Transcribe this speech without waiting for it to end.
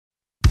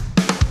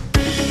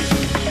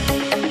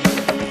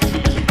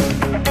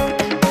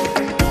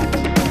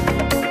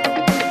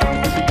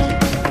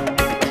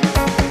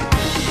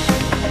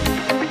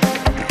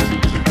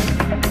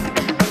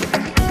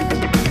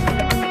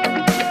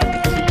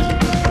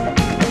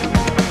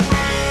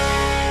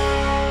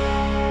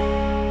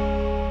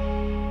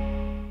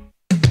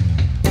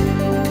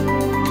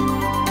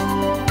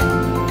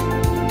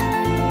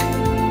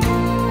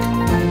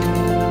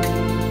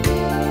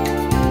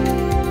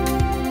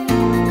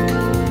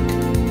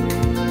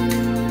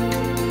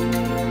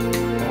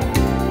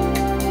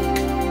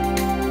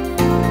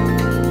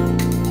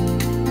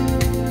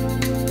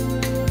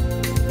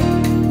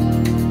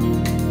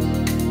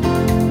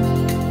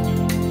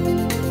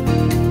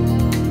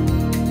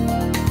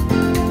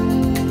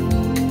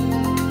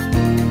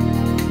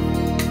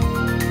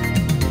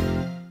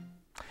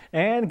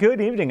And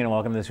good evening and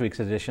welcome to this week's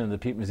edition of the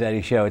Pete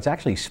Mezzetti Show. It's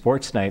actually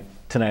sports night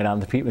tonight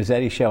on the Pete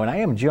Mezzetti Show, and I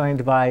am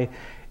joined by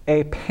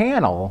a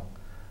panel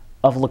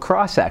of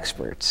lacrosse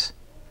experts.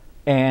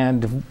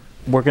 And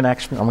I'm going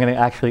to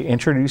actually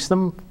introduce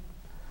them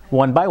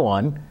one by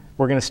one.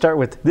 We're going to start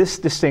with this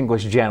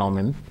distinguished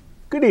gentleman.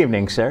 Good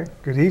evening, sir.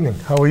 Good evening.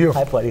 How are you?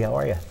 Hi, buddy. How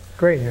are you?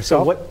 Great. And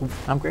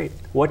yourself? I'm great.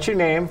 What's your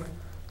name?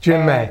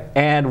 Jim May.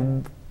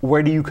 And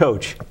where do you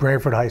coach?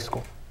 Brantford High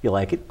School. You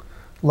like it?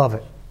 Love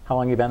it. How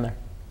long have you been there?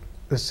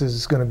 This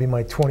is going to be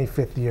my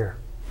 25th year.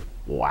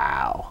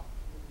 Wow,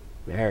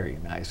 very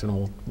nice.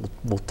 And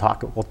we'll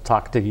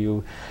talk to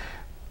you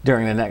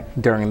during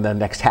the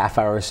next half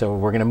hour. So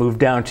we're going to move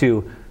down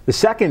to the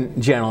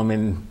second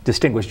gentleman,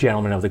 distinguished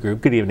gentleman of the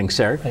group. Good evening,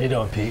 sir. How you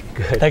doing, Pete?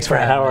 Good. Thanks for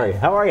having me.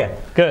 How are you?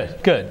 Good,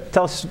 good.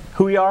 Tell us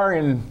who you are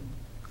and.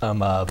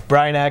 I'm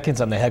Brian Atkins.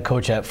 I'm the head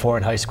coach at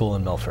Foreign High School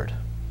in Milford.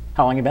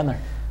 How long have you been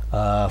there?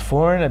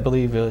 Foreign, I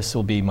believe this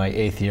will be my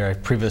 8th year.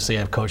 Previously,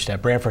 I've coached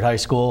at Brantford High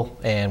School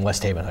and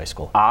West Haven High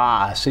School.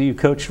 Ah, so you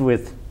coached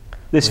with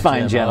this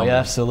fine Jim. gentleman. Oh, yeah,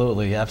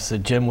 absolutely.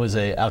 Absolutely. Jim was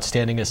an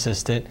outstanding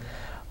assistant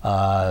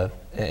and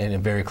a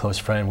very close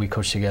friend. We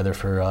coached together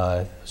for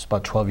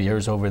about 12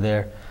 years over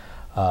there.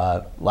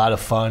 A lot of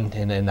fun,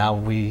 and now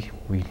we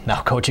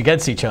now coach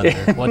against each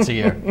other once a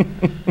year.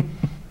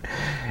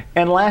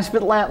 And last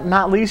but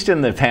not least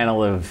in the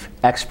panel of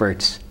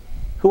experts,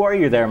 who are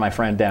you there, my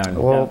friend,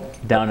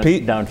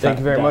 Pete, thank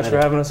you very much for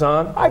having us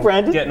on. Hi,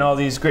 Brendan. Getting all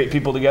these great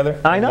people together.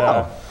 I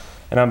know.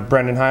 And I'm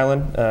Brendan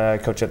Highland. I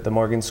coach at the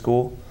Morgan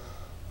School.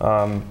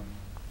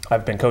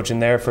 I've been coaching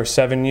there for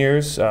 7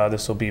 years.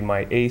 This will be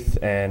my 8th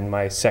and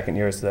my 2nd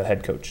year as the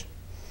head coach.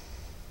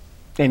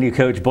 And you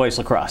coach boys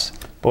lacrosse?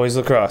 Boys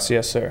lacrosse,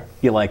 yes, sir.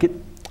 You like it?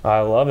 I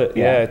love it.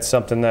 Yeah, it's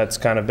something that's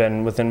kind of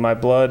been within my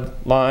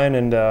bloodline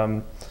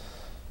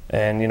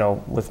and you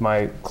know, with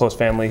my close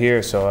family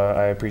here, so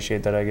I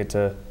appreciate that I get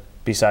to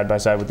be side by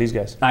side with these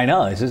guys. I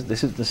know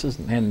this is,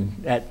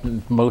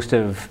 and most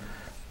of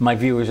my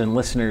viewers and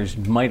listeners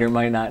might or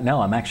might not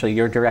know, I'm actually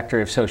your director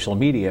of social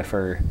media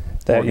for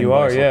that. You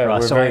are, yeah.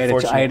 We're so very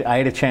fortunate. I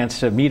had a chance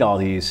to meet all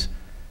these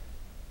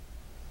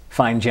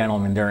fine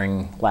gentlemen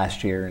during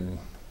last year, and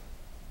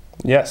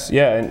yes,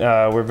 yeah,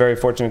 and we're very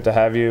fortunate to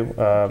have you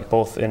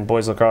both in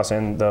boys lacrosse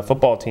and the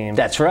football team.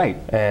 That's right.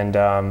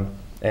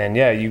 And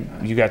yeah,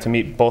 you got to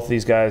meet both of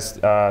these guys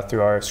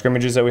through our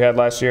scrimmages that we had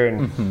last year,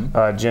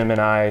 and Jim and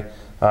I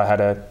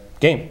had a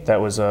game that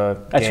was a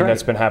game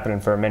that's been happening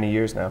for many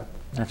years now.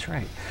 That's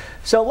right.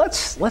 So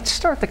let's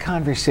start the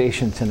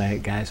conversation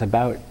tonight, guys,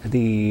 about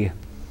the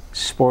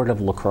sport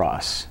of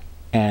lacrosse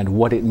and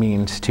what it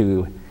means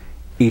to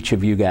each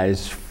of you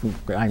guys.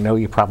 I know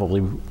you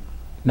probably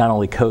not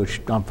only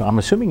coached, I'm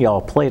assuming you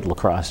all played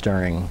lacrosse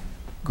during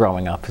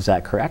growing up. Is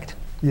that correct?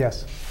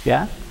 Yes.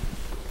 Yeah?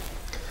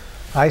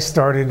 I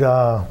started,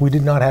 we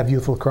did not have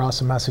youth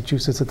lacrosse in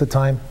Massachusetts at the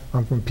time.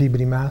 I'm from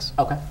Peabody, Mass.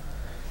 Okay.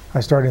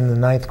 I started in the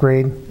 9th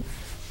grade.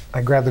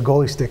 I grabbed the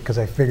goalie stick because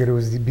I figured it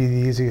would be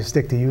the easiest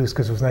stick to use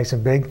because it was nice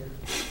and big,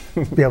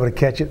 be able to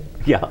catch it.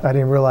 Yeah. I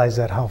didn't realize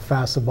that how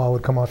fast the ball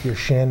would come off your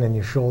shin and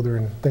your shoulder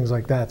and things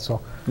like that.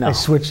 So I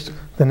switched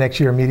the next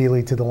year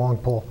immediately to the long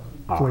pole,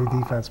 play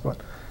defense.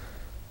 But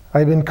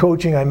I've been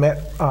coaching. I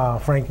met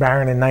Frank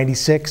Barron in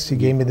 '96. He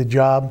gave me the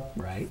job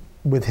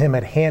with him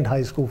at Hand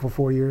High School for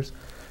 4 years.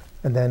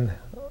 And then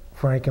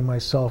Frank and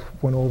myself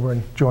went over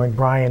and joined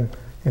Brian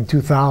in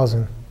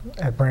 2000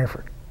 at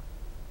Brantford.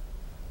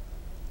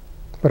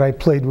 But I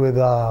played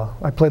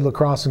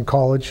lacrosse in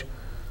college.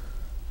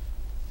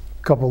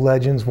 A couple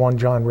legends, one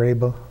John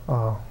Raba,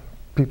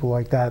 people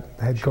like that.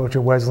 Head coach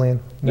at Wesleyan,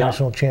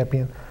 national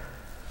champion.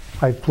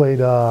 I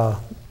played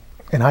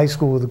in high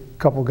school with a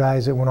couple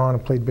guys that went on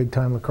and played big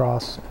time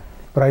lacrosse.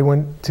 But I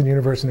went to the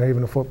University of New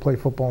Haven to play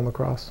football and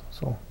lacrosse.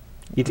 So.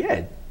 You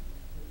did?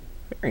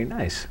 Very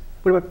nice.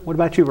 What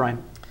about you, Brian?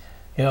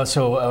 You know,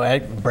 so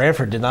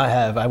Brantford did not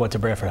have, I went to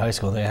Brantford High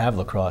School, and they have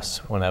lacrosse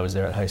when I was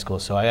there at high school.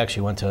 So I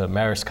actually went to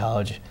Marist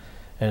College,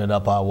 ended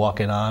up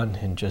walking on,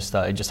 and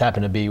it just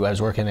happened to be, I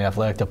was working in the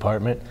athletic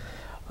department,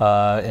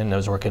 and I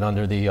was working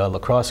under the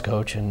lacrosse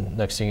coach, and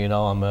next thing you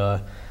know,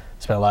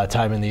 spent a lot of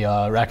time in the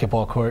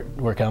racquetball court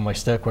working on my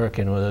stick work,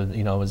 and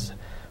was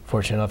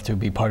fortunate enough to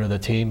be part of the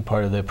team,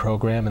 part of the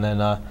program. And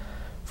then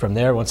from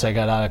there, once I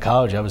got out of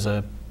college, I was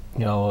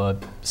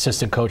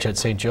assistant coach at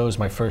St. Joe's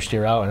my first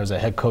year out, and I was a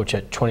head coach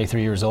at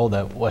 23 years old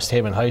at West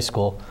Haven High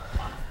School,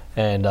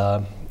 and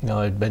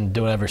I've been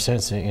doing it ever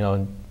since.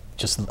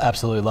 Just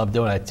absolutely love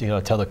doing it.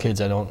 I tell the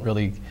kids I don't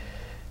really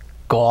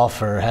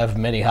golf or have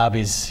many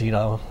hobbies.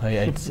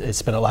 I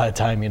spend a lot of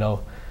time,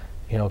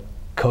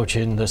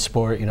 coaching the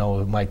sport.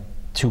 With my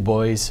 2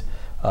 boys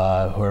who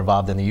are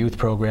involved in the youth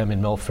program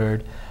in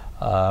Milford,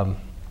 and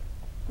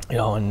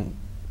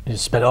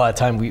spend a lot of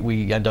time,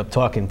 we end up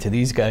talking to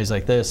these guys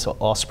like this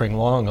all spring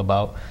long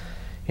about,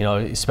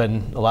 you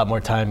spend a lot more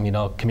time,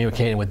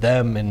 communicating with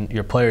them and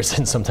your players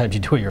than sometimes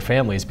you do with your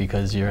families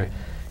because you're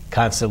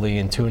constantly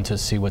in tune to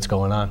see what's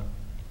going on.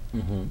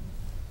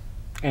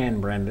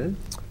 And Brendan?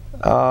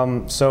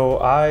 So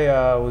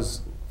I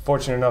was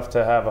fortunate enough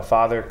to have a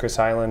father, Chris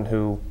Highland,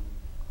 who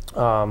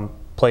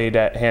Played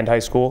at Hand High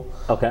School.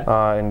 Okay.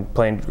 And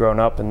playing growing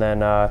up, and then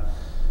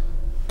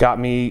got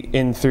me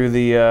in through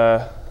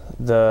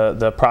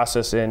the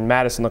process in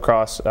Madison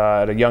lacrosse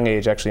at a young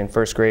age, actually in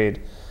first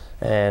grade,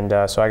 and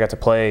so I got to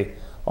play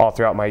all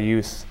throughout my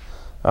youth,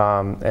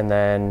 and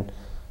then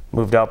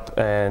moved up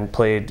and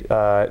played.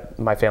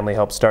 My family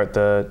helped start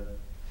the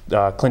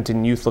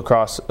Clinton Youth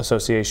Lacrosse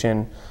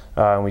Association,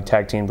 and we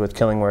tag teamed with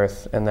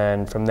Killingworth, and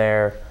then from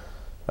there,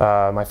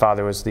 my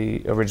father was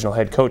the original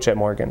head coach at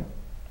Morgan,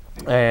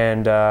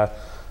 and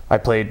I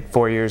played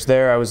 4 years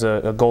there. I was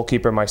a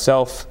goalkeeper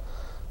myself,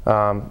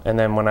 and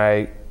then when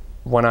I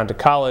went on to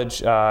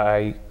college,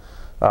 I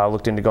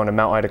looked into going to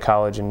Mount Ida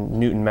College in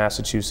Newton,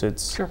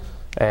 Massachusetts, sure.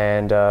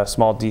 And a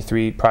small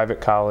D3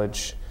 private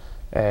college,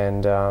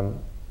 and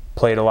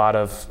played a lot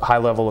of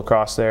high-level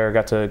lacrosse there.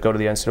 Got to go to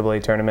the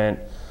NCAA tournament,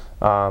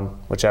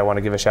 which I want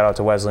to give a shout out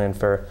to Wesleyan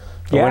for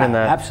winning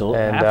that. Absolutely,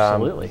 and,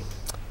 absolutely.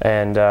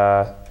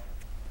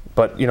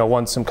 But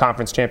won some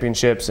conference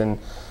championships, and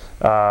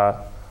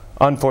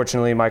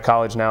unfortunately, my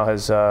college now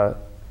has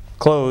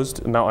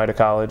closed, Mount Ida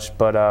College.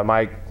 But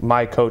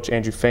my coach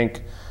Andrew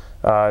Fink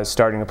is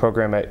starting a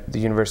program at the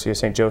University of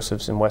St.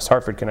 Joseph's in West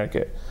Hartford,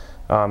 Connecticut,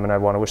 and I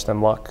want to wish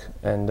them luck.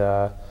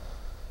 And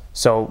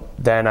so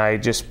then I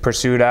just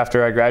pursued,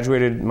 after I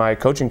graduated, my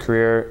coaching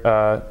career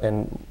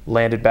and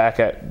landed back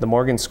at the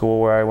Morgan School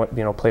where I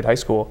went, played high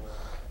school,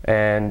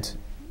 and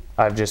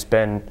I've just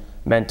been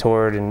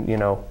mentored, and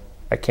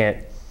I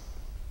can't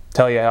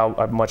tell you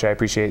how much I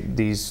appreciate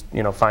these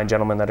fine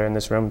gentlemen that are in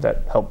this room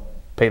that help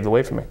pave the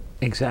way for me.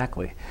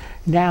 Exactly.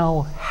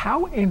 Now,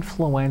 how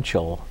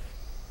influential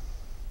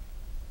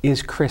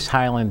is Chris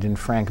Hyland and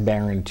Frank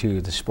Barron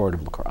to the sport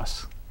of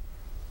lacrosse?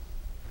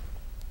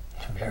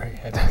 Very.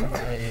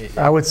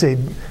 I would say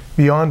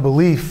beyond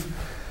belief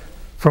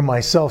for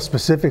myself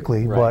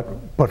specifically, right.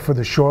 but for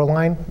the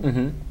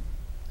Shoreline,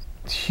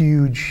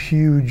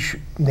 huge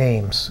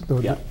names.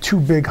 The two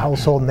big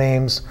household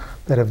names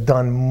that have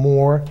done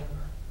more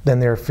than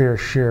their fair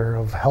share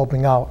of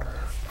helping out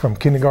from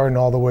kindergarten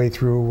all the way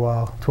through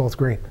 12th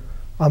grade.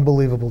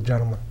 Unbelievable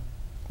gentlemen,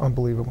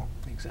 unbelievable.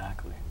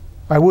 Exactly.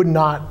 I would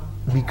not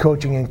be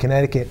coaching in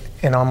Connecticut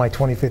and on my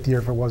 25th year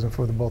if it wasn't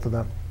for the both of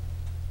them.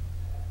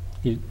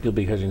 You'll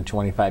be coaching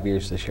 25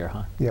 years this year,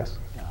 huh? Yes.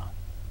 Yeah.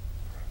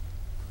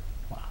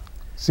 Wow.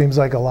 Seems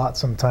like a lot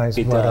sometimes.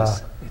 It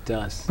does. It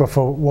does. But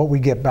for what we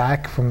get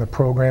back from the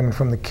program and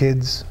from the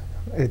kids,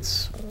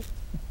 it's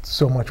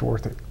so much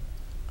worth it.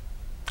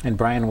 And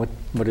Brian, what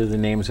do the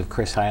names of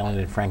Chris Hyland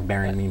and Frank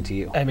Barron mean to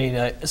you? I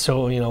mean,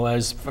 so I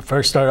was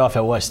first started off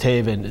at West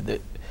Haven.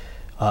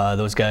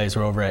 Those guys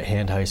were over at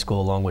Hand High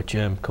School along with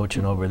Jim,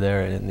 coaching over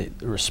there, and the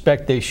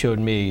respect they showed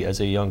me as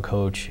a young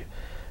coach,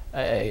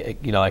 I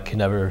can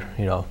never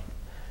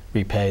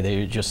repay. They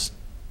were just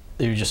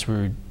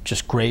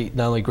great,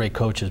 not only great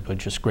coaches but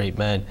just great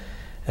men.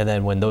 And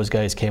then when those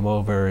guys came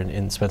over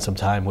and spent some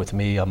time with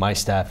me on my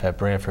staff at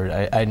Brantford,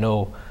 I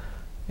know,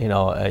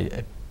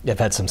 I've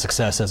had some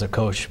success as a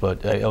coach,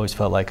 but I always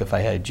felt like if I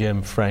had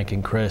Jim, Frank,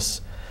 and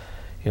Chris,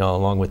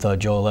 along with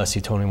Joe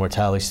Alessi, Tony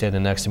Mortale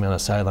standing next to me on the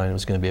sideline, it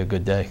was going to be a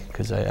good day,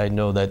 because I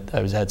know that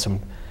I had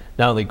some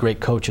not only great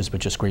coaches but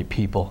just great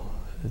people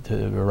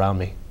around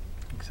me.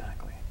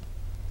 Exactly.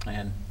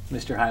 And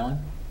Mr. Hyland?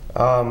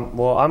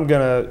 Well, I'm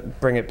going to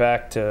bring it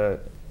back to,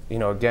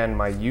 again,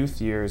 my youth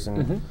years,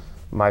 and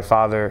my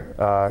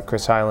father,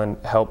 Chris Hyland,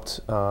 helped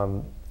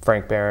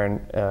Frank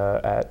Barron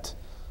at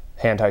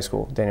Hand High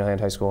School, Daniel Hand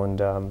High School,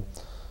 and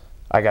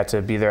I got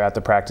to be there at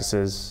the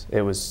practices.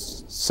 It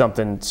was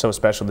something so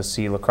special to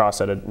see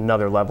lacrosse at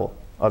another level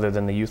other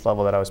than the youth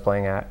level that I was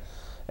playing at,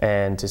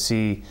 and to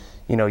see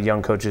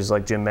young coaches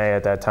like Jim May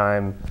at that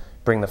time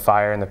bring the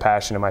fire and the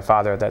passion, and my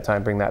father at that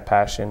time bring that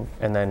passion,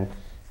 and then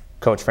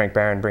Coach Frank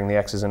Barron bring the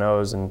X's and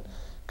O's and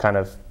kind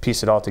of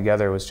piece it all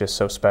together was just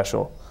so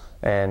special.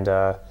 And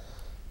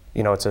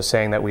it's a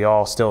saying that we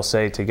all still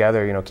say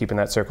together, keeping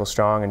that circle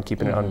strong and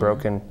keeping it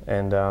unbroken.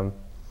 And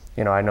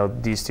I know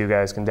these two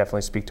guys can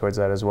definitely speak towards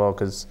that as well,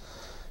 because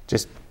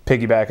just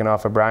piggybacking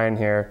off of Brian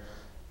here,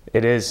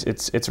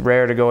 it's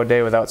rare to go a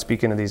day without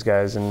speaking to these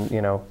guys and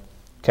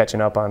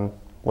catching up on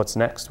what's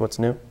next, what's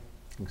new.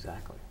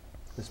 Exactly.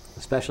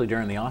 Especially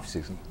during the off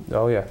season.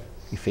 Oh yeah.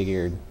 You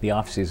figured the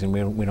off season we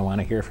don't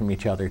want to hear from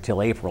each other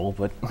till April,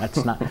 but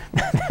that's not.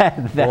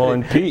 Well,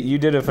 and Pete, you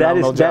did a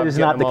phenomenal job. That is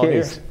not the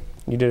case. Here.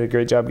 You did a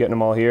great job getting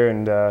them all here,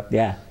 and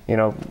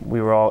we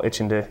were all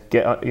itching to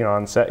get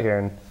on set here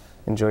and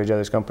enjoy each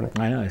other's company.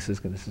 I know this is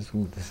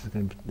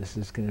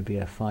going to be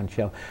a fun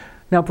show.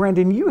 Now,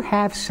 Brendan, you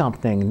have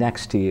something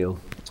next to you.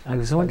 I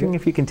was wondering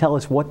if you can tell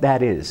us what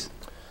that is.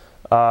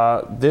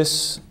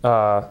 This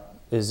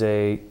is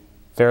a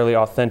fairly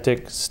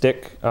authentic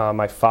stick.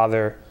 My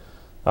father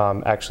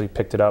actually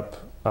picked it up.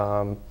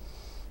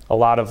 A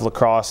lot of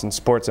lacrosse and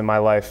sports in my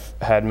life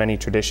had many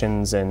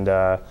traditions, and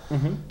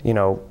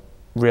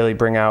really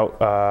bring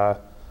out a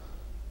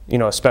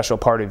special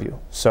part of you.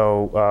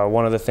 So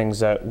one of the things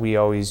that we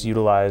always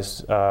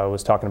utilized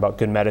was talking about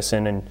good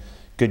medicine and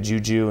good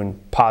juju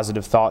and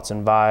positive thoughts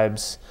and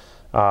vibes.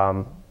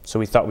 So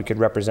we thought we could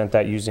represent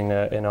that using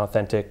an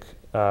authentic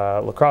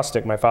lacrosse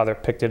stick. My father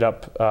picked it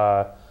up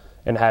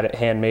and had it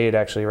handmade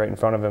actually right in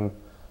front of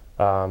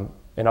him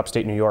in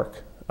upstate New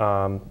York.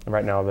 And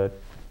right now the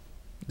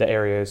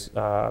area is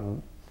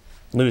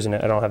losing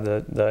it. I don't have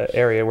the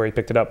area where he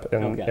picked it up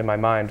in my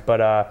mind.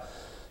 But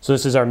so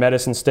this is our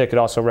medicine stick. It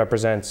also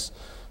represents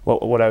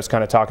what I was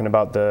kind of talking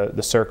about,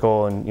 the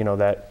circle and, you know,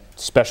 that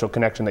special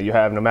connection that you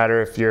have, no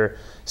matter if you're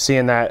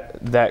seeing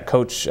that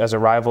coach as a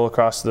rival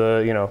across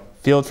the, you know,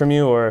 field from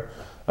you, or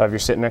if you're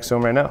sitting next to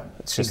him right now.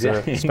 It's just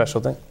a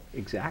special thing.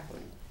 Exactly.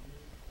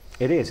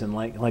 It is, and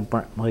like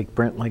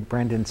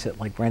Brendan said,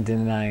 like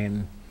Brendan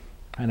and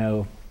I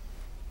know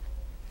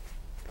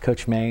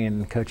Coach May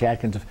and Coach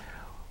Atkins,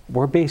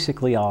 we're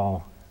basically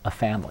all a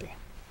family.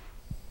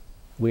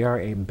 We are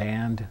a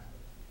band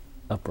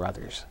of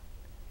brothers.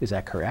 Is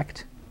that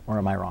correct, or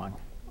am I wrong?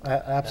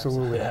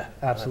 Absolutely. Yeah,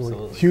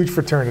 absolutely. Huge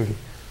fraternity.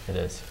 It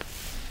is.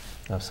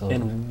 Absolutely.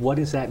 And what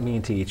does that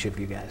mean to each of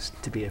you guys,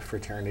 to be a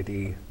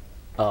fraternity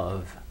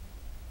of?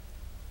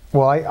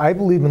 Well, I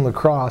believe in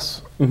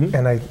lacrosse,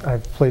 and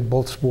I've played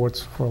both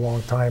sports for a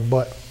long time,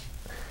 but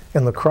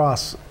in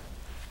lacrosse,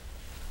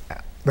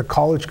 the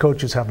college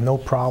coaches have no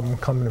problem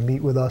coming to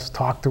meet with us,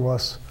 talk to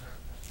us.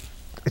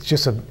 It's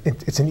just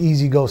it's an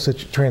easy go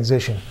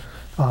transition.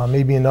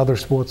 Maybe in other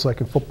sports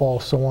like in football,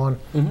 so on,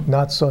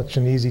 not such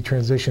an easy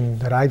transition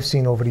that I've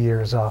seen over the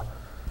years.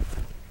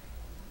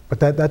 But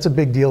that's a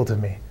big deal to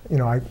me. You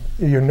know,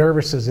 you're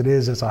nervous as it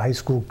is as a high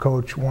school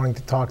coach wanting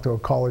to talk to a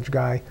college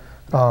guy,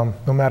 no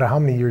matter how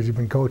many years you've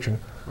been coaching.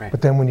 Right.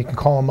 But then when you can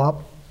call them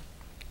up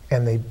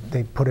and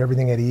they put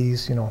everything at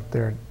ease, you know,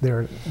 they're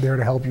there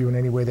to help you in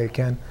any way they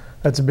can.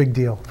 That's a big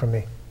deal for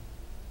me.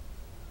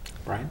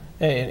 Brian?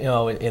 And, you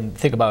know, and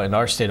think about in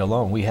our state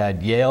alone, we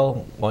had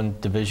Yale won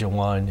Division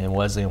I and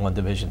Wesleyan won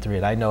Division III.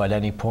 And I know at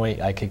any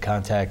point I could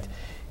contact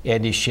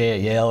Andy Shea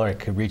at Yale, or I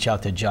could reach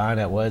out to John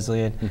at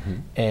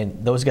Wesleyan,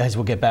 and those guys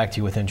will get back to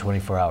you within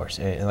 24 hours.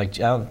 And like,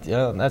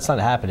 that's not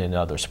happening in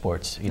other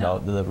sports. You know,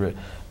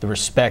 the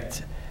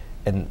respect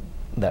and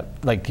that,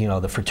 like, you know,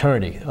 the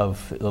fraternity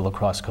of the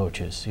lacrosse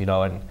coaches. You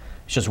know, and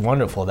it's just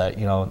wonderful that,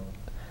 you know,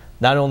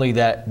 not only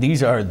that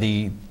these are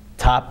the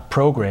top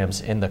programs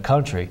in the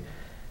country,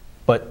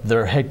 but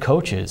their head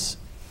coaches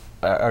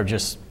are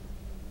just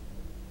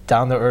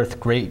down to earth,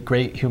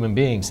 great human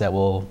beings that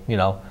will, you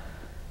know,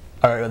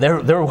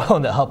 they're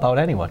willing to help out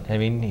anyone. I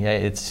mean, yeah,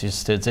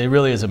 it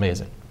really is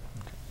amazing.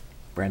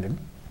 Brandon?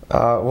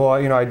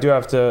 Well, you know, I do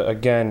have to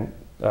again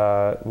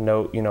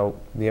note, you know,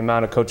 the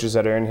amount of coaches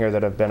that are in here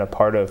that have been a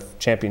part of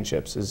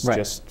championships is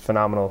just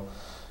phenomenal.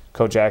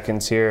 Coach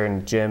Atkins here,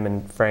 and Jim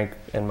and Frank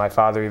and my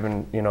father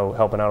even, you know,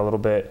 helping out a little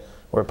bit.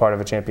 We're part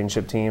of a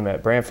championship team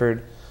at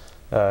Brantford.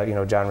 You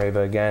know, John Reba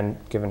again,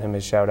 giving him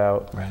his shout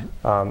out,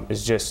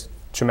 is just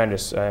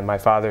tremendous. My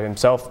father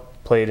himself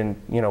played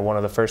in, you know, one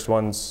of the first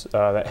ones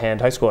that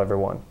Hand High School ever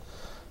won.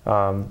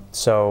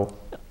 So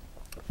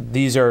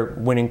these are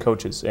winning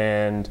coaches,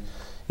 and,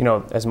 you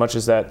know, as much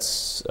as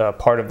that's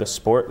part of the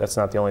sport, that's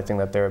not the only thing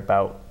that they're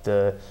about.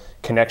 The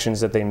connections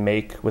that they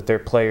make with their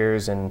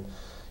players, and,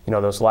 you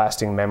know, those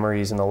lasting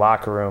memories in the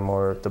locker room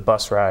or the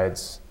bus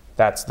rides,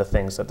 that's the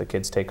things that the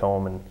kids take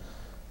home and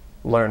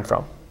learn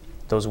from.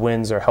 Those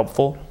wins are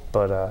helpful,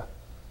 but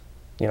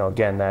you know,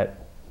 again,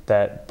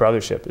 that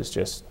brothership is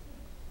just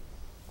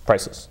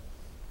priceless.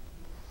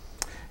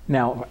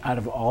 Now, out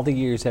of all the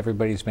years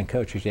everybody's been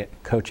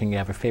coaching, you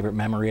have a favorite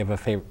memory of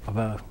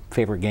a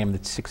favorite game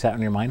that sticks out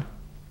in your mind?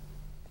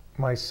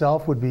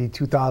 Myself would be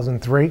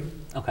 2003.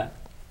 Okay.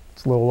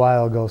 It's a little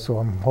while ago, so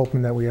I'm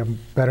hoping that we have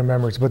better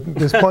memories. But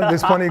there's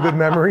plenty of good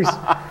memories.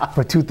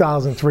 But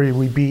 2003,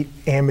 we beat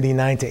Amity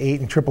 9-8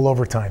 in triple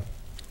overtime.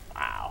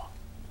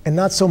 And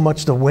not so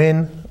much the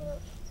win,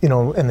 you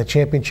know, and the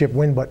championship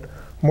win, but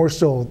more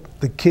so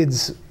the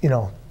kids, you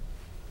know,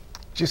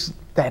 just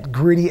that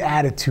gritty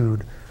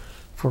attitude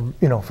for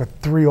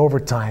 3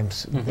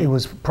 overtimes. It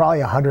was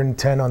probably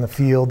 110 on the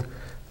field.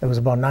 It was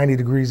about 90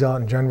 degrees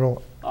out in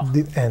general.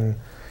 And,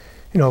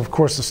 you know, of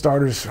course, the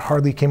starters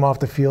hardly came off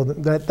the field.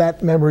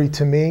 That memory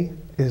to me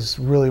is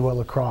really what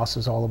lacrosse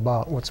is all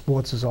about, what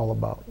sports is all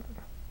about.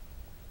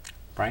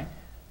 Brian?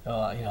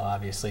 You know,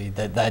 obviously,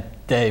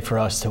 that day for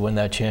us to win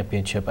that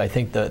championship, I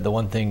think the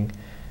one thing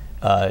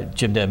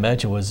Jim didn't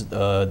mention was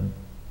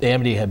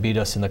Amity had beat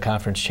us in the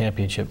conference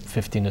championship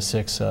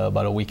 15-6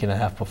 about a week and a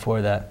half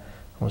before that,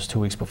 almost 2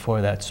 weeks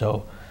before that.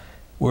 So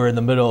we're in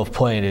the middle of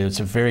playing. It was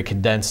a very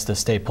condensed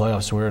state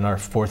playoffs. We're in our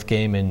 4th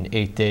game in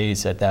 8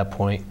 days at that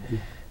point.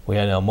 We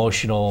had an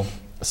emotional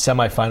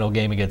semifinal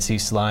game against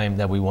East Lyme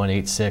that we won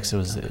 8-6. It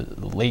was a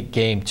late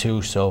game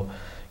too, so.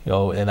 You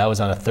know, and that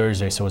was on a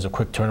Thursday, so it was a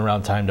quick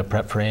turnaround time to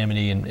prep for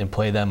Amity and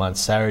play them on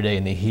Saturday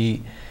in the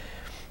heat.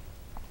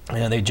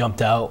 And they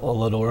jumped out a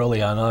little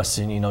early on us,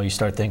 and, you know, you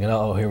start thinking,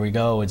 oh, here we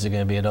go. Is it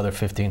going to be another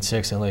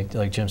 15-6? And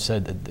like Jim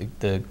said,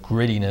 the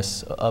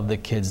grittiness of the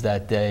kids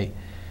that day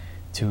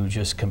to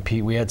just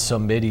compete. We had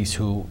some middies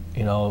who,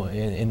 you know,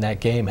 in that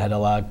game had a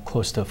lot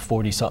close to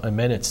 40-something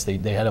minutes. They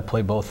had to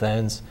play both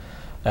ends.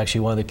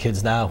 Actually, one of the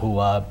kids now who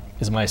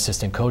is my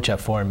assistant coach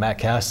at Foreign, Matt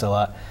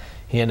Castellat,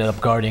 he ended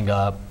up guarding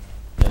an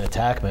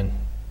attackman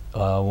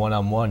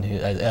one-on-one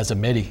as a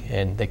midi,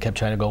 and they kept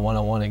trying to go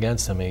one-on-one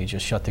against him, and he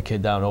just shut the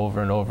kid down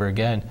over and over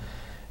again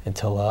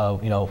until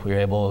we were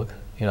able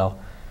to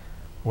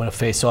win a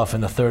face-off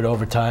in the third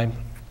overtime,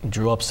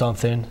 drew up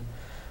something.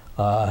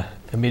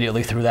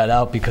 Immediately threw that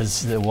out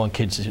because the one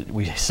kid,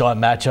 we saw a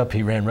matchup,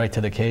 he ran right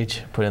to the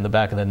cage, put it in the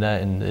back of the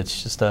net, and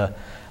it's just I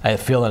have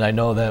a feeling, I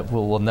know that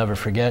we'll never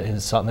forget, and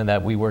it's something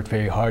that we worked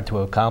very hard to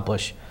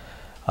accomplish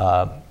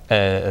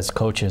as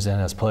coaches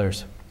and as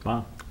players.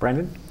 Wow.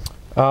 Brendan?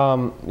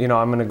 I'm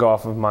going to go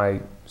off of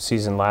my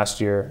season last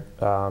year.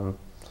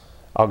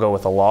 I'll go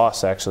with a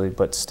loss, actually,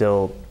 but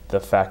still the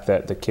fact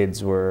that the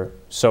kids were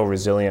so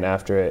resilient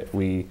after it.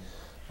 We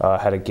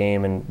had a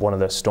game in one of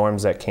the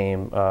storms that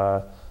came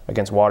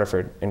against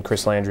Waterford, and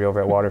Chris Landry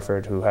over at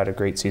Waterford, who had a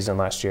great season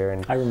last year.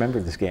 And I remember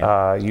this game.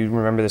 You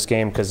remember this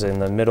game because in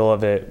the middle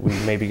of it, we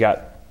maybe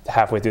got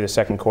halfway through the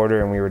second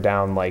quarter and we were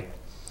down like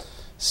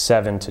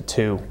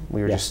 7-2.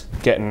 We were just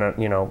getting,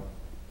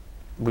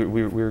 we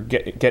were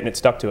getting it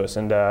stuck to us,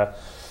 and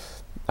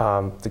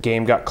the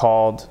game got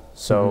called,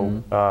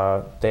 so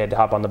they had to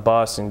hop on the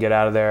bus and get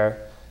out of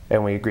there,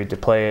 and we agreed to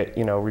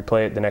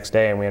replay it the next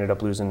day, and we ended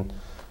up losing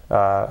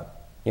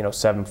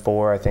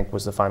 7-4, I think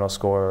was the final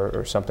score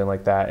or something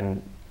like that.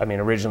 And I mean,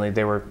 originally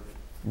they were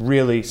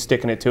really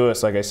sticking it to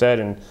us, like I said,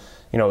 and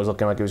it was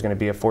looking like it was going to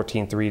be a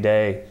 14-3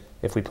 day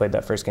if we played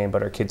that first game,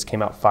 but our kids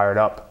came out fired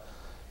up,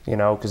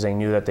 because they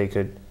knew that they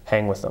could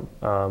hang with them.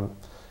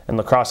 And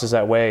lacrosse is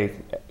that way,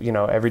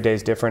 every day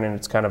is different, and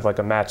it's kind of like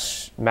a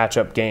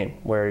matchup game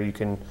where you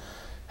can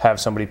have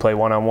somebody play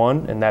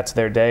one-on-one and that's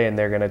their day and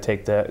they're going to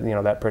take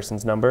that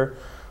person's number,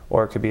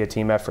 or it could be a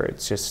team effort.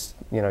 It's just,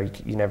 you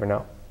never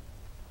know.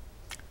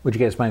 Would you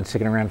guys mind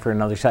sticking around for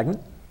another segment?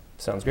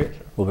 Sounds great.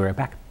 We'll be right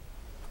back.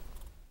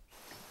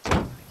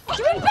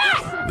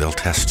 They'll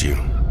test you.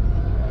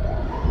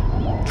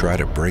 Try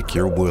to break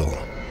your will.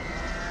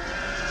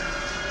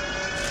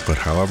 But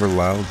however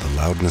loud the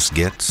loudness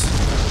gets,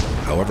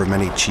 however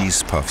many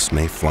cheese puffs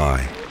may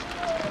fly,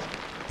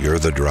 you're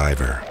the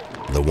driver,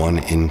 the one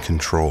in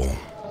control.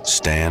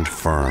 Stand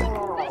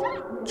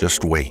firm.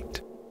 Just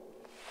wait.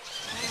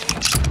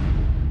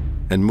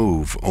 And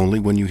move only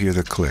when you hear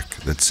the click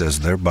that says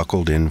they're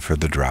buckled in for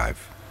the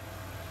drive.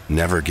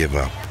 Never give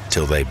up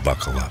till they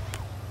buckle up.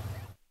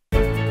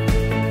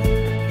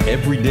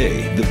 Every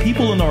day, the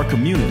people in our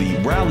community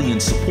rally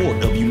in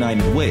support of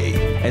United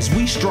Way as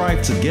we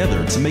strive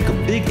together to make a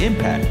big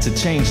impact to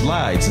change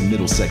lives in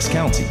Middlesex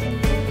County.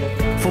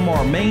 From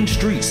our main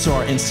streets to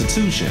our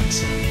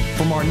institutions,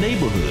 from our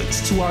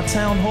neighborhoods to our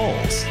town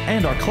halls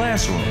and our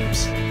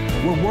classrooms,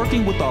 we're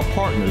working with our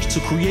partners to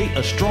create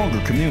a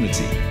stronger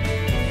community.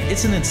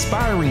 It's an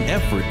inspiring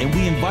effort, and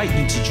we invite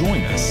you to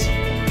join us.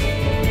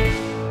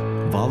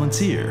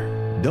 Volunteer,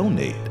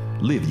 donate,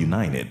 live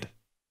united.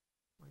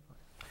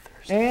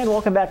 And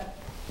welcome back.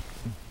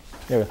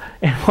 There we go.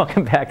 And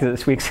welcome back to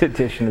this week's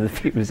edition of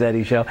the Pete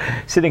Mezzetti Show.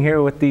 Sitting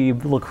here with the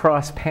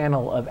lacrosse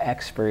panel of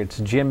experts,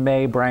 Jim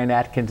May, Brian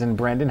Atkins, and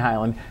Brendan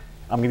Highland.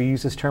 I'm going to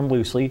use this term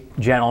loosely.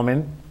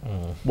 Gentlemen,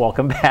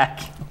 welcome back.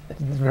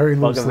 Very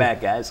loosely. Welcome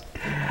back, guys.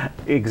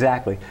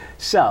 Exactly.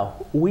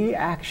 So we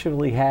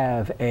actually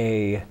have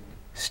a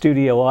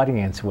studio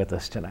audience with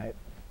us tonight.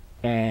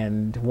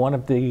 And one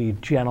of the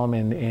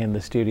gentlemen in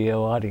the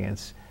studio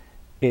audience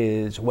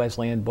is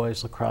Wesleyan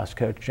boys lacrosse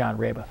coach John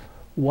Raba.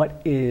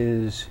 What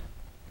is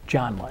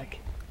John like?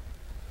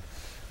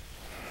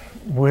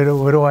 Where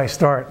do I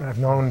start? I've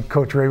known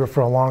Coach Raba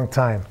for a long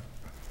time.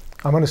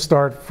 I'm going to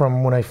start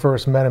from when I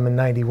first met him in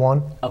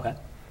 '91. Okay.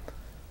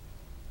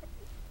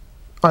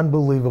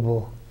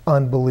 Unbelievable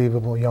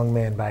young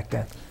man back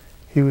then.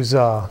 He was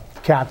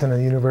captain of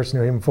the University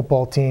of New Haven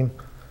football team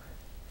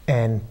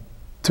and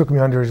took me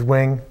under his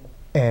wing.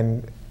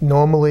 And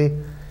normally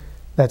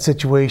that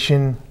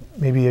situation,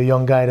 maybe a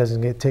young guy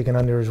doesn't get taken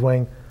under his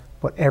wing,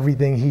 but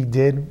everything he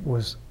did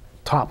was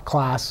top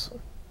class,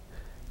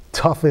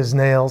 tough as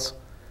nails,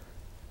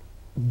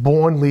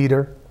 born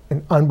leader,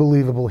 an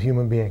unbelievable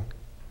human being.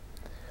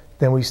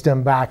 Then we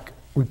stemmed back,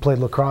 we played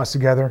lacrosse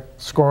together,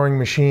 scoring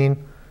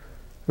machine.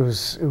 It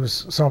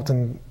was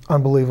something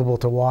unbelievable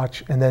to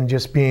watch. And then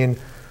just being,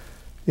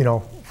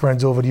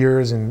 friends over the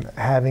years and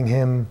having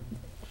him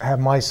have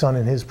my son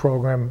in his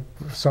program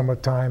for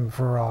summertime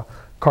for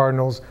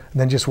Cardinals, and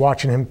then just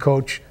watching him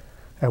coach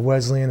at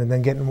Wesleyan, and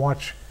then getting to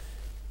watch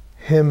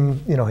him,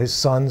 his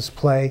sons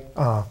play.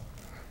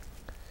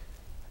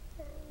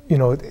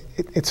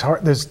 It's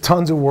hard. There's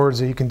tons of words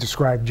that you can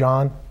describe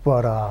John,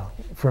 but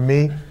for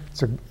me,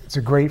 it's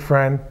a great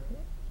friend,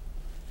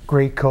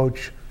 great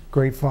coach,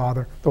 great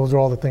father. Those are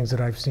all the things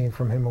that I've seen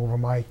from him over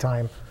my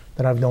time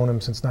that I've known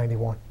him since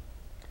 '91.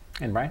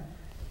 And Brian?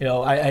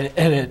 I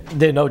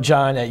didn't know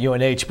John at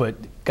UNH, but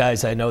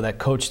guys I know that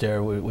coach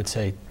there would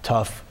say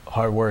tough,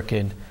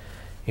 hardworking,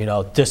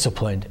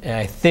 disciplined. And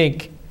I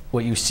think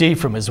what you see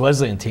from his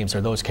Wesleyan teams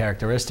are those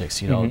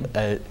characteristics.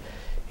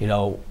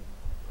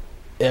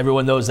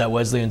 Everyone knows that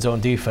Wesleyan's own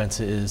defense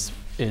is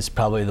is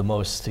probably the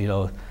most,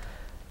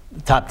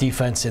 top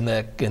defense in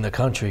the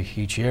country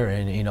each year,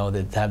 and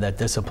to have that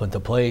discipline to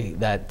play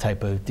that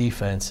type of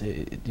defense,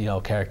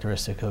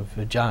 characteristic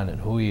of John and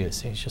who he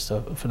is. He's just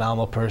a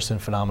phenomenal person,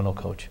 phenomenal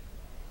coach.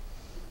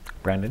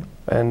 Brendan?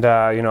 And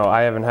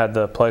I haven't had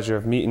the pleasure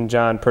of meeting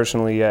John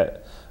personally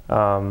yet,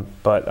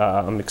 but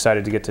I'm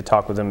excited to get to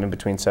talk with him in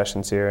between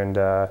sessions here and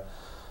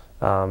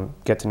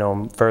get to know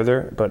him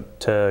further.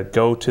 But to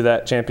go to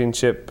that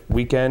championship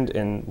weekend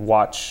and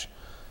watch,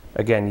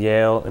 again,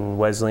 Yale and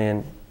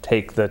Wesleyan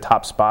take the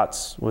top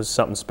spots was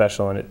something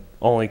special, and it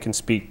only can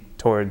speak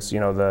towards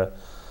the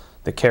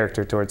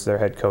character towards their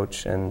head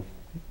coach and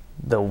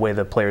the way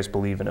the players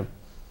believe in him.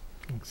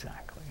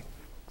 Exactly.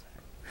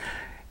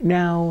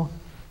 Now,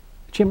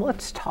 Jim,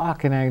 let's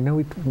talk, and I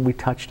know we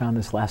touched on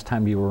this last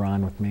time you were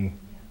on with me.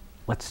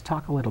 Let's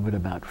talk a little bit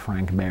about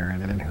Frank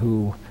Barron and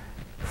who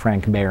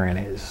Frank Barron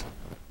is.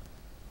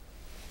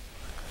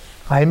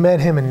 I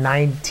met him in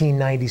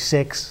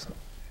 1996.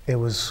 It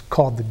was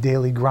called the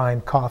Daily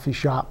Grind Coffee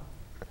Shop.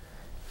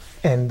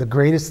 And the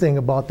greatest thing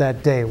about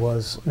that day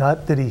was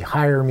not that he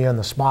hired me on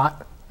the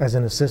spot as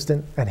an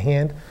assistant at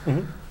hand,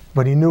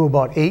 but he knew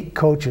about 8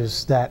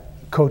 coaches that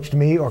coached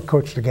me or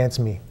coached against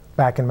me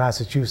back in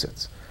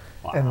Massachusetts.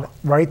 Wow. And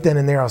right then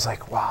and there, I was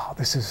like, wow,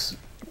 this is,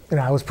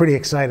 I was pretty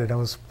excited. I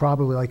was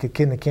probably like a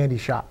kid in a candy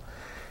shop.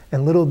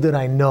 And little did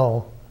I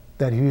know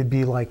that he would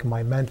be like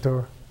my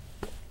mentor,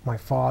 my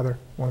father,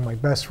 one of my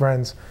best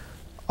friends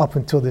up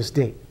until this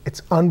date.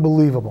 It's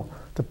unbelievable.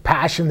 The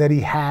passion that he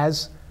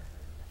has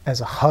as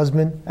a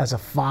husband, as a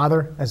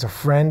father, as a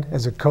friend,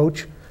 as a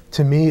coach,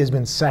 to me has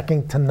been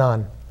second to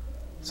none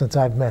since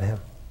I've met him.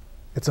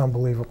 It's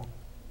unbelievable.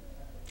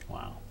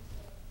 Wow.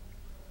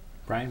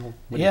 Brian?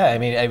 Yeah, I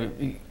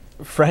mean,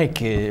 Frank,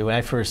 when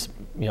I first,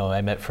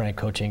 I met Frank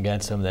coaching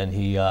against him, then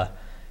he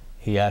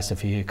asked if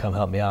he could come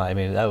help me out. I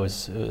mean, it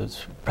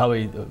was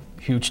probably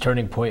a huge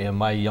turning point in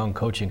my young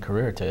coaching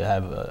career to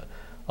have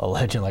a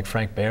legend like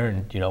Frank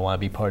Barron, want to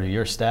be part of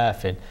your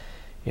staff. And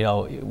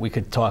we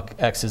could talk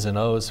X's and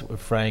O's with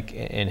Frank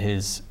and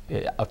his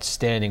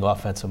outstanding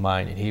offensive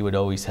mind, and he would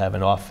always have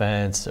an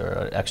offense or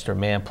an extra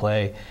man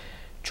play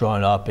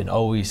drawn up and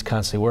always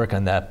constantly work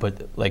on that.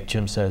 But like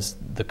Jim says,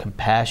 the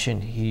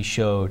compassion he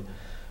showed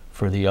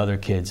for the other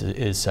kids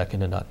is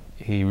second to none.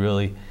 He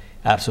really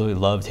absolutely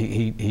loved,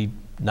 he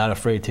not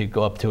afraid to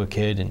go up to a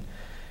kid and,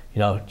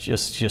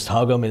 just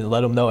hug him and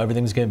let him know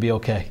everything's going to be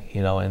okay,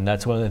 and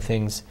that's one of the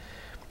things,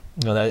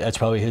 that's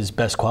probably his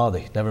best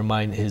quality. Never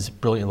mind his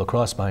brilliant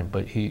lacrosse mind,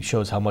 but he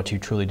shows how much he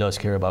truly does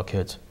care about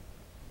kids.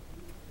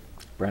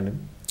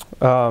 Brendan?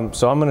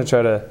 So I'm going to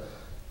try to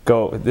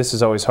go, this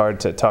is always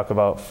hard to talk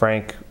about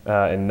Frank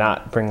and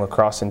not bring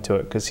lacrosse into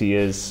it, because he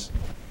is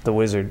the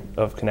wizard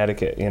of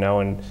Connecticut,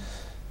 and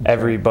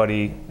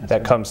everybody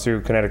that comes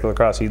through Connecticut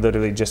lacrosse, he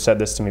literally just said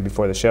this to me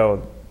before the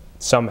show,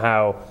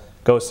 somehow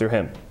goes through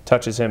him,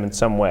 touches him in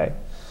some way.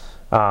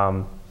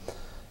 So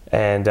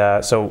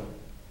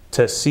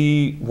to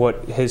see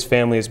what his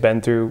family has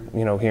been through,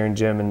 hearing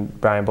Jim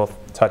and Brian both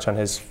touch on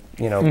his,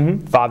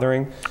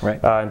 fathering,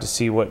 right. And to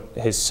see what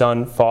his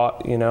son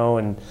fought,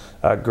 and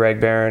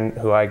Greg Barron,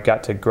 who I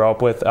got to grow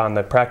up with on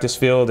the practice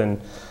field and,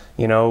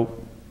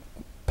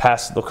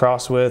 pass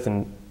lacrosse with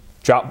and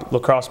drop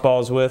lacrosse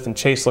balls with and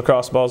chase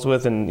lacrosse balls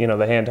with and,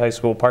 the Hand High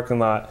School parking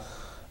lot.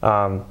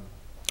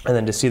 And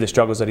then to see the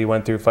struggles that he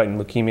went through fighting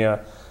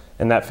leukemia,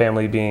 and that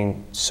family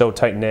being so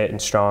tight-knit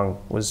and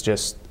strong was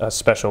just a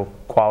special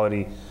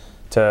quality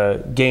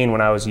to gain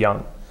when I was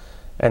young.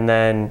 And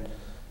then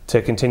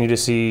to continue to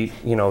see,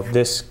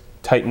 this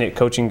tight-knit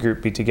coaching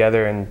group be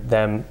together and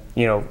them,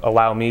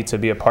 allow me to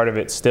be a part of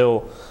it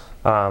still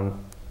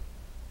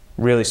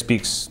really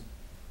speaks,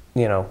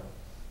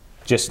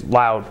 just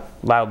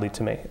loudly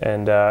to me.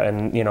 And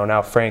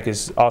now Frank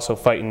is also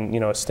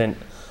fighting, a stint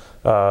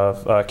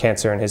of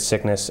cancer and his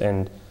sickness,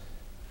 and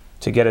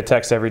to get a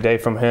text every day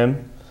from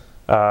him,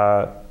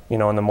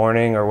 in the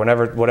morning or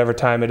whatever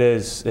time it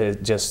is,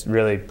 it just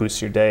really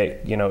boosts your day.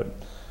 It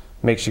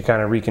makes you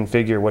kind of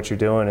reconfigure what you're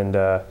doing,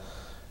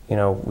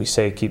 and we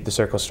say keep the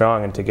circle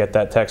strong, and to get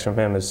that text from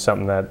him is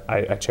something that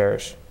I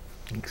cherish.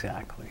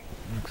 Exactly.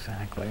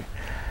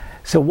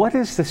 So what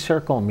does the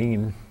circle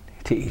mean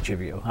to each of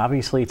you?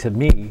 Obviously, to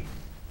me,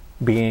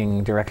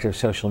 being director of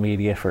social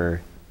media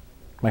for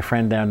my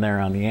friend down there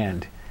on the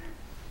end,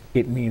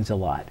 it means a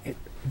lot.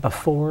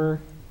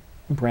 Before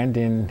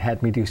Brendan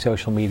had me do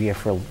social media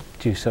for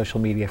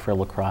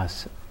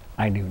lacrosse,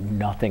 I knew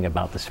nothing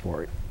about the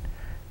sport.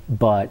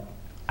 But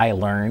I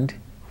learned,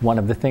 one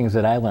of the things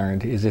that I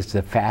learned is it's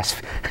a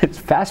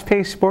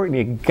fast-paced sport, and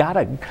you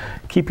gotta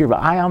keep your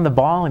eye on the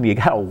ball, and you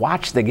gotta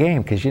watch the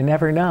game, because you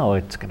never know.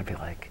 It's gonna be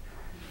like,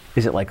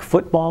 is it like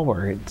football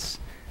where it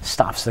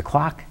stops the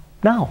clock?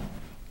 No,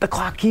 the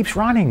clock keeps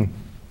running.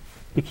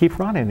 You keep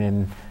running,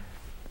 and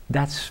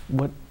that's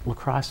what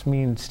lacrosse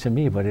means to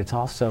me. But it's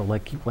also,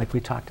 like we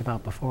talked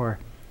about before,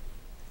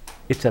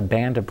 it's a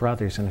band of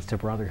brothers, and it's a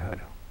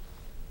brotherhood.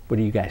 What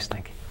do you guys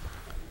think?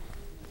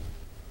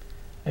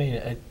 I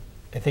mean,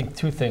 I think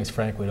two things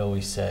Frank would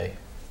always say.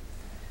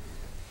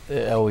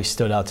 it always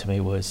stood out to me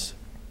was,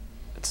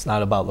 it's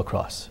not about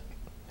lacrosse.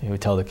 He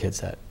would tell the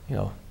kids that, you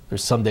know,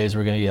 there's some days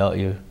we're going to yell at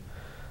you,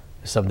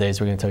 some days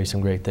we're going to tell you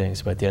some great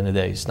things, but at the end of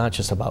the day, it's not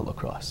just about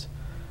lacrosse.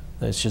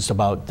 It's just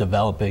about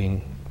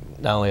developing,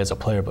 not only as a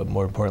player, but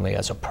more importantly,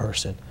 as a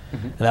person.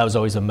 And that was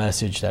always a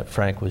message that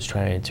Frank was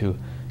trying to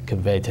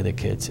convey to the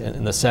kids.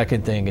 And the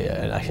second thing,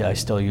 and I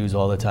still use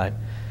all the time,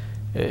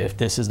 if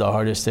this is the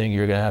hardest thing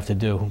you're going to have to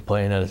do,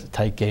 playing a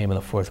tight game in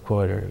the fourth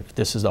quarter, if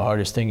this is the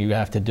hardest thing you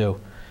have to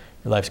do,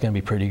 your life's going to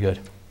be pretty good.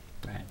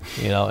 Right.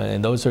 You know,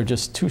 and those are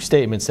just two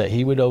statements that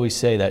he would always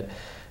say that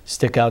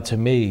stick out to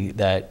me,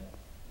 that,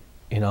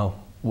 you know,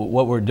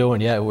 what we're doing,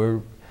 yeah,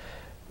 we're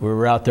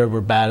out there,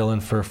 we're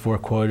battling for 4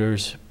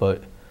 quarters, but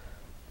at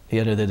the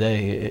end of the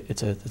day,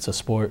 it's a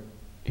sport.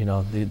 You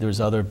know, there's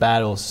other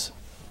battles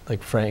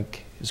like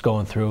Frank is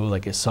going through,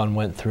 like his son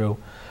went through,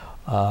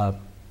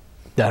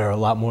 that are a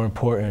lot more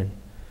important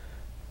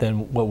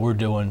than what we're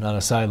doing on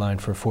a sideline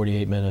for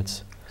 48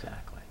 minutes.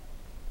 Exactly.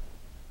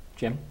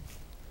 Jim?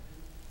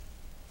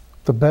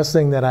 The best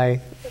thing that I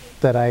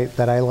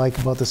like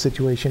about the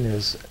situation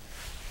is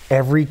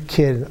every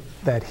kid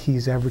that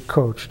he's ever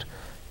coached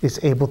is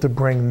able to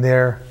bring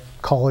their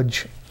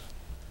college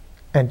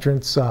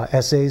entrance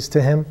essays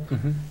to him,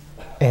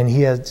 and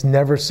he has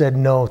never said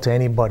no to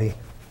anybody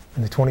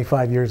in the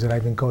 25 years that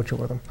I've been coaching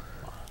with him.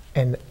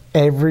 And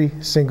every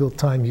single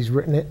time he's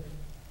written it,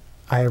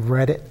 I have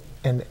read it,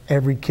 and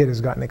every kid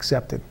has gotten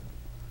accepted.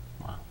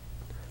 Wow.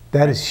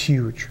 That is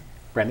huge.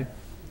 Brendan?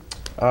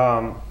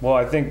 Well,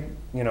 I think,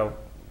 you know,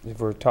 if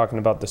we're talking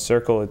about the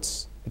circle,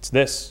 it's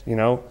this, you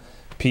know.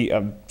 Pete,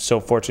 I'm so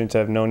fortunate to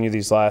have known you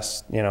these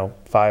last, you know,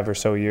 5 or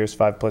so years,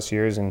 5+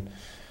 years, and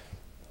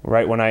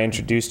right when I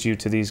introduced you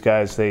to these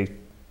guys, they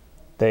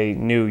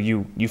knew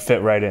you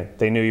fit right in.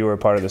 They knew you were a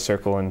part of the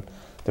circle, and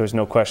there was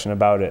no question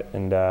about it.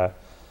 And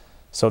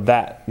so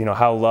that, you know,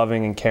 how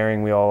loving and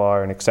caring we all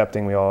are and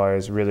accepting we all are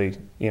is really,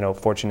 you know,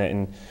 fortunate.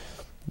 And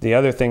the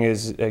other thing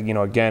is, you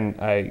know, again,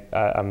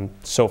 I'm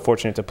so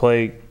fortunate to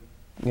play,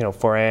 you know,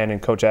 for Ann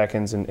and Coach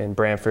Atkins and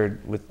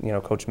Branford with, you know,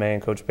 Coach May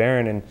and Coach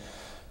Barron.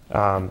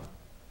 And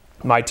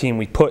my team,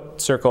 we put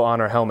circle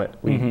on our helmet.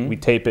 We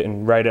tape it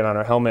and write it on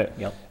our helmet.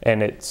 Yep.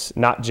 And it's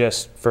not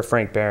just for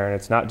Frank Barron.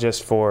 It's not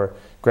just for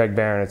Greg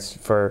Barron. It's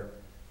for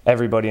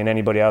everybody and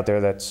anybody out there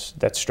that's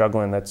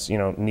struggling, that's, you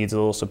know, needs a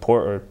little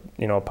support or,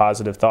 you know, a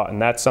positive thought.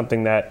 And that's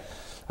something that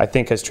I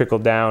think has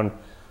trickled down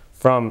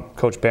from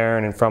Coach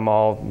Barron and from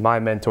all my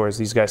mentors,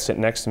 these guys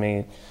sitting next to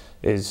me,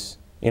 is,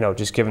 you know,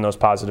 just giving those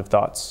positive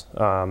thoughts.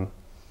 And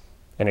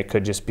it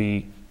could just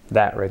be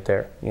that right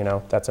there, you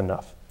know, that's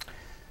enough.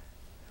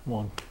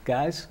 Well,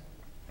 guys,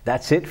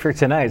 that's it for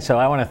tonight. So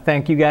I want to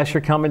thank you guys for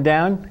coming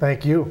down.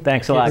 Thank you.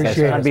 Thanks a lot, guys.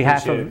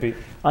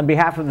 On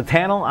behalf of the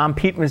panel, I'm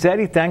Pete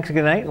Mezzetti. Thanks,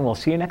 good night, and we'll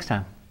see you next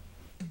time.